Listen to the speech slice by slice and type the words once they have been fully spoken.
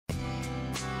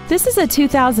This is a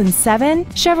 2007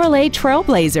 Chevrolet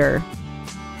TrailBlazer.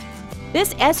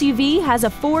 This SUV has a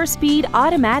 4-speed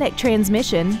automatic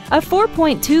transmission, a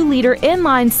 4.2-liter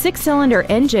inline 6-cylinder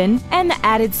engine, and the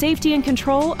added safety and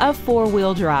control of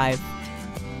 4-wheel drive.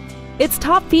 Its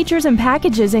top features and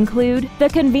packages include the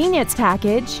convenience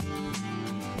package,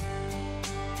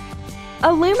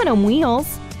 aluminum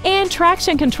wheels, and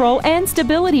traction control and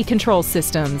stability control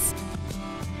systems.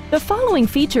 The following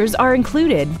features are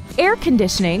included: air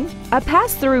conditioning, a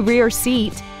pass-through rear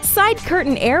seat, side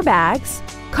curtain airbags,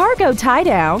 cargo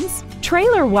tie-downs,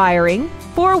 trailer wiring,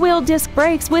 4-wheel disc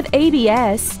brakes with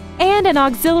ABS, and an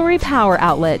auxiliary power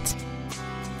outlet.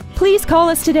 Please call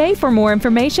us today for more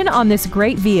information on this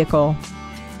great vehicle.